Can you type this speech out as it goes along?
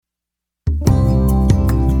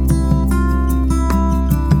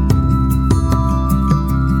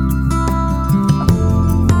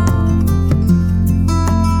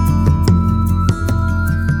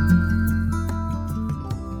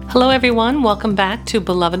Hello everyone, welcome back to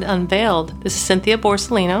Beloved Unveiled. This is Cynthia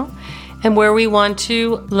Borsellino, and where we want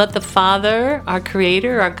to let the Father, our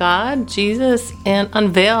Creator, our God, Jesus, and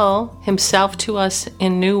unveil Himself to us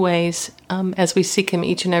in new ways as we seek Him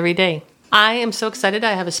each and every day. I am so excited.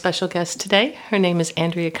 I have a special guest today. Her name is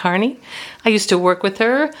Andrea Carney. I used to work with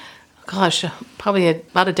her, probably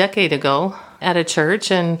about a decade ago at a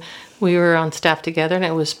church, and we were on staff together, and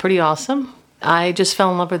it was pretty awesome. I just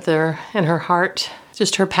fell in love with her and her heart,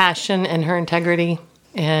 just her passion and her integrity,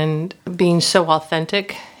 and being so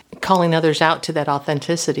authentic, calling others out to that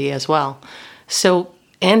authenticity as well. So,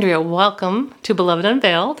 Andrea, welcome to Beloved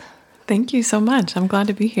Unveiled. Thank you so much. I'm glad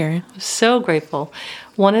to be here. So grateful.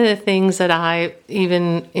 One of the things that I,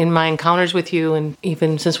 even in my encounters with you, and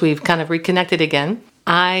even since we've kind of reconnected again,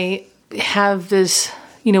 I have this,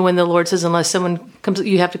 when the Lord says, unless someone comes,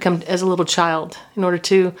 you have to come as a little child in order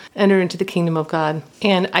to enter into the kingdom of God.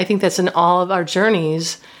 And I think that's in all of our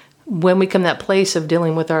journeys when we come to that place of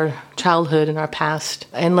dealing with our childhood and our past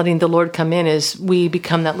and letting the Lord come in as we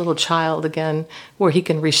become that little child again, where He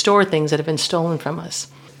can restore things that have been stolen from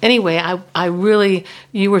us. Anyway, I really,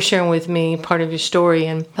 you were sharing with me part of your story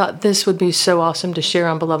and thought this would be so awesome to share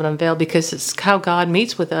on Beloved Unveiled, because it's how God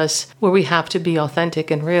meets with us, where we have to be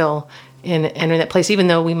authentic and real and in that place, even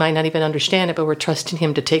though we might not even understand it, but we're trusting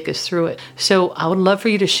Him to take us through it. So I would love for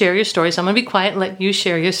you to share your story. So I'm going to be quiet and let you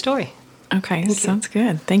share your story. Okay, sounds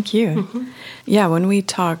good. Thank you. Mm-hmm. Yeah, when we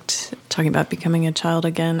talking about becoming a child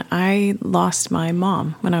again, I lost my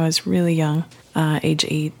mom when I was really young, age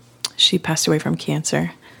 8. She passed away from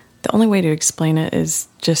cancer. The only way to explain it is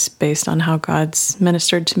just based on how God's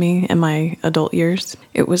ministered to me in my adult years.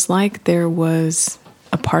 It was like there was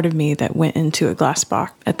a part of me that went into a glass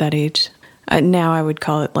box at that age. Now I would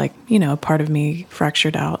call it a part of me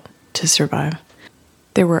fractured out to survive.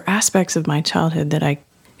 There were aspects of my childhood that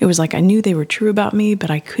it was like I knew they were true about me,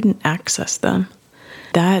 but I couldn't access them.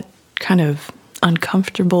 That kind of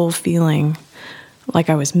uncomfortable feeling like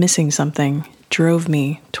I was missing something drove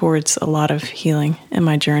me towards a lot of healing in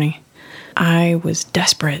my journey. I was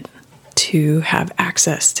desperate to have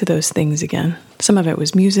access to those things again. Some of it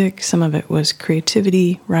was music, some of it was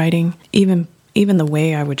creativity, writing, even the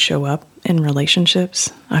way I would show up in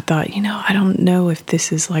relationships. I thought, I don't know if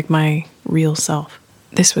this is like my real self.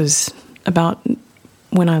 This was about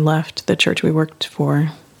when I left the church we worked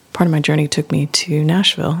for. Part of my journey took me to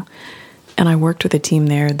Nashville, and I worked with a team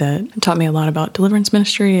there that taught me a lot about deliverance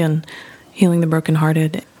ministry and healing the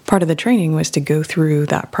brokenhearted. Part of the training was to go through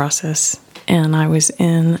that process. And I was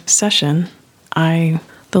in session.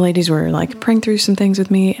 The ladies were praying through some things with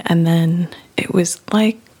me, and then it was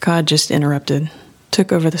like God just interrupted,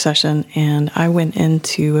 took over the session, and I went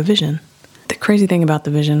into a vision. The crazy thing about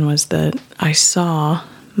the vision was that I saw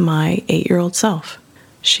my 8-year-old self.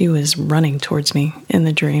 She was running towards me in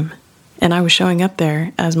the dream, and I was showing up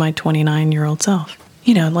there as my 29-year-old self.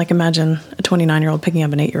 Imagine a 29-year-old picking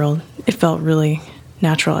up an 8-year-old. It felt really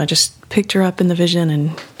natural. I just picked her up in the vision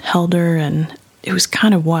and held her, and it was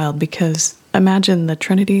kind of wild because imagine the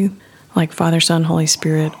Trinity, like Father, Son, Holy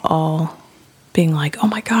Spirit, all being like, oh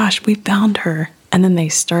my gosh, we found her. And then they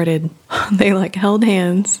held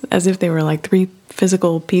hands as if they were 3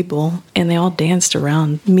 physical people, and they all danced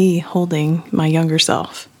around me holding my younger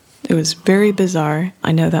self. It was very bizarre.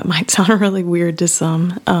 I know that might sound really weird to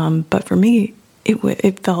some, but for me,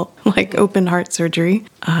 it felt like open heart surgery.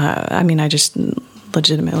 I just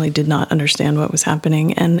legitimately did not understand what was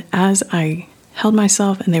happening. And as I held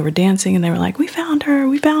myself and they were dancing and they were like, we found her,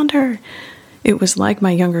 we found her. It was like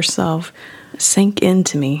my younger self sank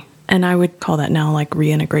into me. And I would call that now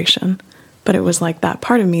reintegration. But it was like that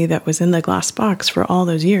part of me that was in the glass box for all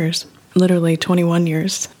those years, literally 21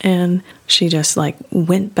 years. And she just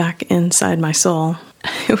went back inside my soul.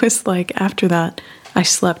 It was after that, I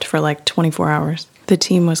slept for 24 hours. The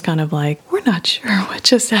team was kind of we're not sure what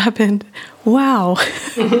just happened. Wow,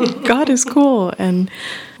 God is cool. And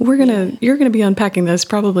you're going to be unpacking this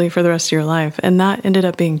probably for the rest of your life. And that ended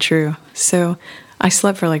up being true. So I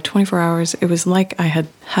slept for 24 hours. It was like I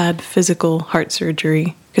had physical heart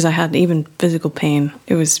surgery because I had even physical pain.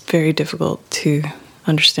 It was very difficult to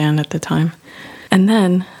understand at the time. And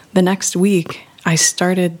then the next week, I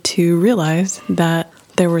started to realize that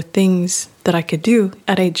there were things that I could do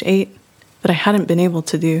at age 8 that I hadn't been able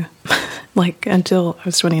to do until I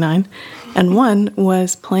was 29. And one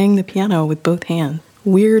was playing the piano with both hands.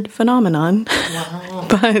 Weird phenomenon. Wow.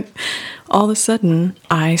 But all of a sudden,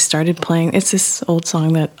 I started playing. It's this old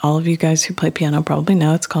song that all of you guys who play piano probably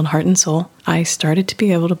know. It's called Heart and Soul. I started to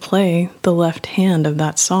be able to play the left hand of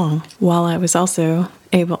that song while I was also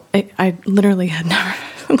able. I literally had never,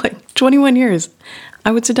 21 years,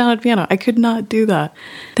 I would sit down at the piano. I could not do that.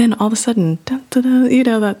 Then all of a sudden, dun, dun, dun, you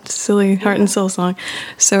know, that silly Heart and Soul song.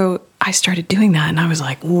 So I started doing that and I was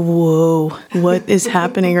like, whoa, what is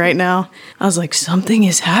happening right now? I was like, something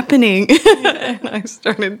is happening. And I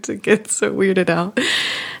started to get so weirded out.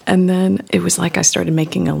 And then it was like I started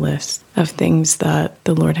making a list of things that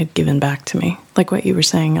the Lord had given back to me. Like what you were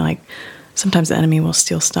saying, like sometimes the enemy will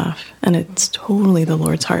steal stuff, and it's totally the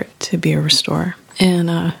Lord's heart to be a restorer.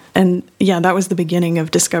 And yeah, that was the beginning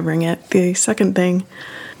of discovering it. The second thing,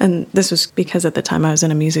 and this was because at the time I was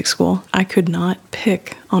in a music school, I could not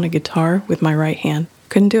pick on a guitar with my right hand.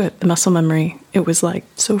 Couldn't do it. The muscle memory, it was like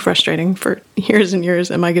so frustrating for years and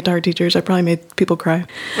years. And my guitar teachers, I probably made people cry.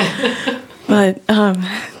 But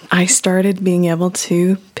I started being able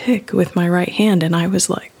to pick with my right hand, and I was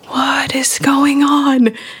like, what is going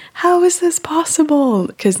on? How is this possible?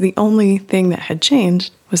 Because the only thing that had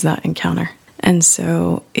changed was that encounter. And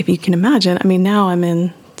so if you can imagine, I mean, now I'm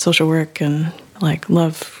in social work and like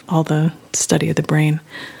love all the study of the brain,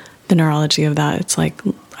 the neurology of that. It's like,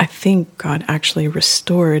 I think God actually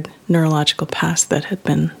restored neurological paths that had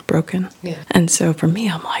been broken. Yeah. And so for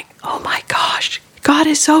me, I'm like, oh my gosh, God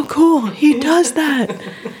is so cool. He does that.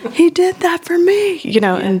 He did that for me, you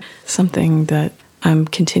know, and something that I'm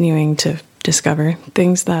continuing to discover,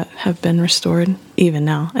 things that have been restored even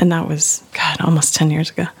now. And that was, God, almost 10 years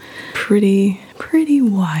ago. Pretty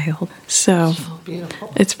wild. So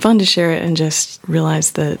beautiful. It's fun to share it and just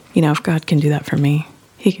realize that, you know, if God can do that for me,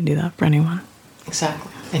 he can do that for anyone.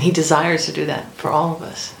 Exactly. And he desires to do that for all of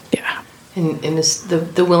us. Yeah. And it's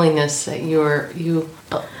the willingness that you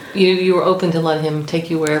were open to let him take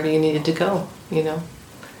you wherever you needed to go, you know.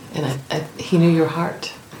 And he knew your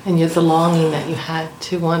heart. And yet the longing that you had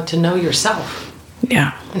to want to know yourself.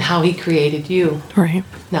 Yeah. And how he created you. Right.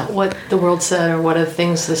 Not what the world said or what are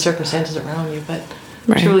things, the circumstances around you, but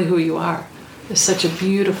truly who you are. It's such a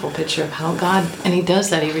beautiful picture of how God, and he does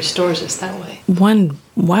that, he restores us that way. One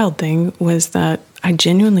wild thing was that I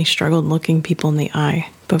genuinely struggled looking people in the eye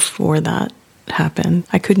before that happened.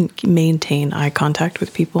 I couldn't maintain eye contact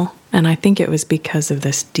with people. And I think it was because of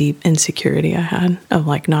this deep insecurity I had of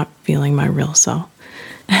like not feeling my real self.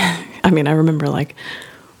 I mean, I remember like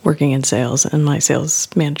working in sales and my sales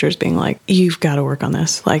managers being like, you've got to work on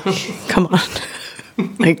this. Like, come on,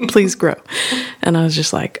 like, please grow. And I was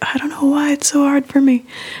just like, I don't know why it's so hard for me.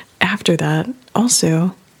 After that,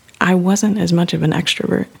 also, I wasn't as much of an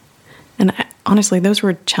extrovert. And honestly, those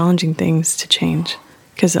were challenging things to change.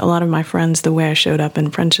 Because a lot of my friends, the way I showed up in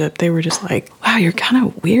friendship, they were just like, wow, you're kind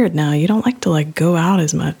of weird now. You don't like to like go out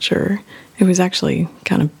as much. Or it was actually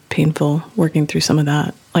kind of painful working through some of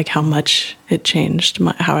that, like how much it changed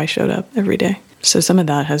how I showed up every day. So some of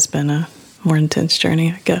that has been a more intense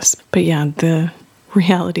journey, I guess. But yeah, the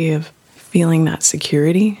reality of feeling that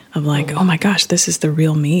security of like, oh my gosh, this is the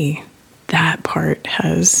real me. That part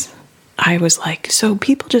I was like, so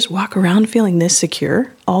people just walk around feeling this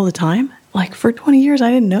secure all the time? Like for 20 years, I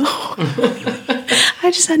didn't know.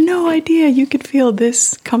 I just had no idea you could feel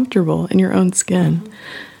this comfortable in your own skin.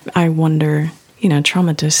 Mm-hmm. I wonder, you know,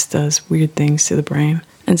 trauma just does weird things to the brain.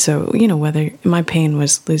 And so, you know, whether my pain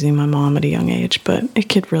was losing my mom at a young age, but it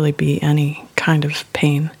could really be any kind of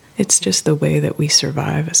pain. It's just the way that we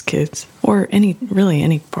survive as kids, or any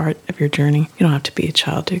part of your journey. You don't have to be a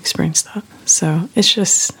child to experience that. So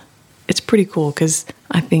it's pretty cool because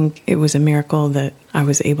I think it was a miracle that I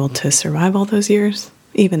was able to survive all those years.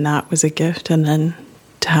 Even that was a gift, and then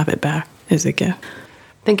to have it back is a gift.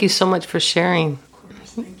 Thank you so much for sharing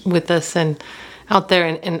with us and out there,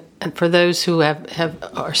 and for those who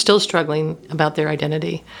are still struggling about their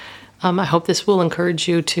identity. I hope this will encourage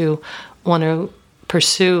you to want to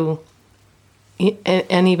pursue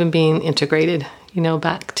and even being integrated, you know,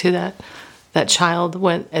 back to that child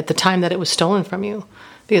when at the time that it was stolen from you.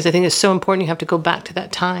 Because I think it's so important you have to go back to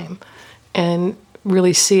that time and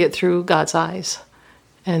really see it through God's eyes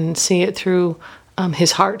and see it through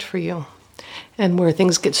his heart for you and where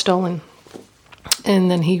things get stolen. And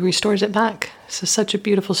then he restores it back. So such a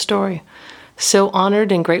beautiful story. So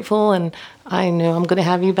honored and grateful, and I know I'm going to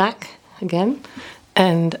have you back again,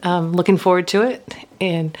 and looking forward to it.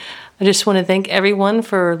 And I just want to thank everyone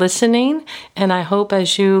for listening, and I hope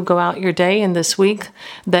as you go out your day and this week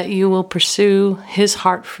that you will pursue his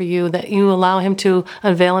heart for you, that you allow him to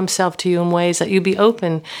unveil himself to you in ways that you be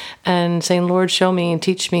open and saying, Lord, show me and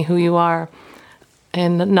teach me who you are.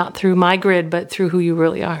 And not through my grid, but through who you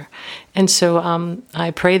really are. And so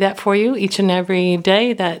I pray that for you each and every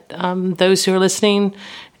day, that those who are listening,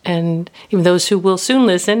 and even those who will soon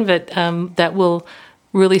listen, but that will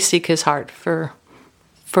really seek his heart for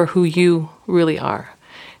who you really are.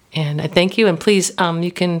 And I thank you. And please,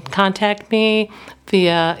 you can contact me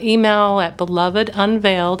via email at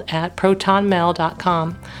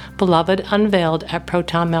belovedunveiled@protonmail.com.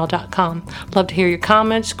 belovedunveiled@protonmail.com. Love to hear your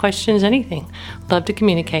comments, questions, anything. Love to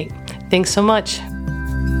communicate. Thanks so much.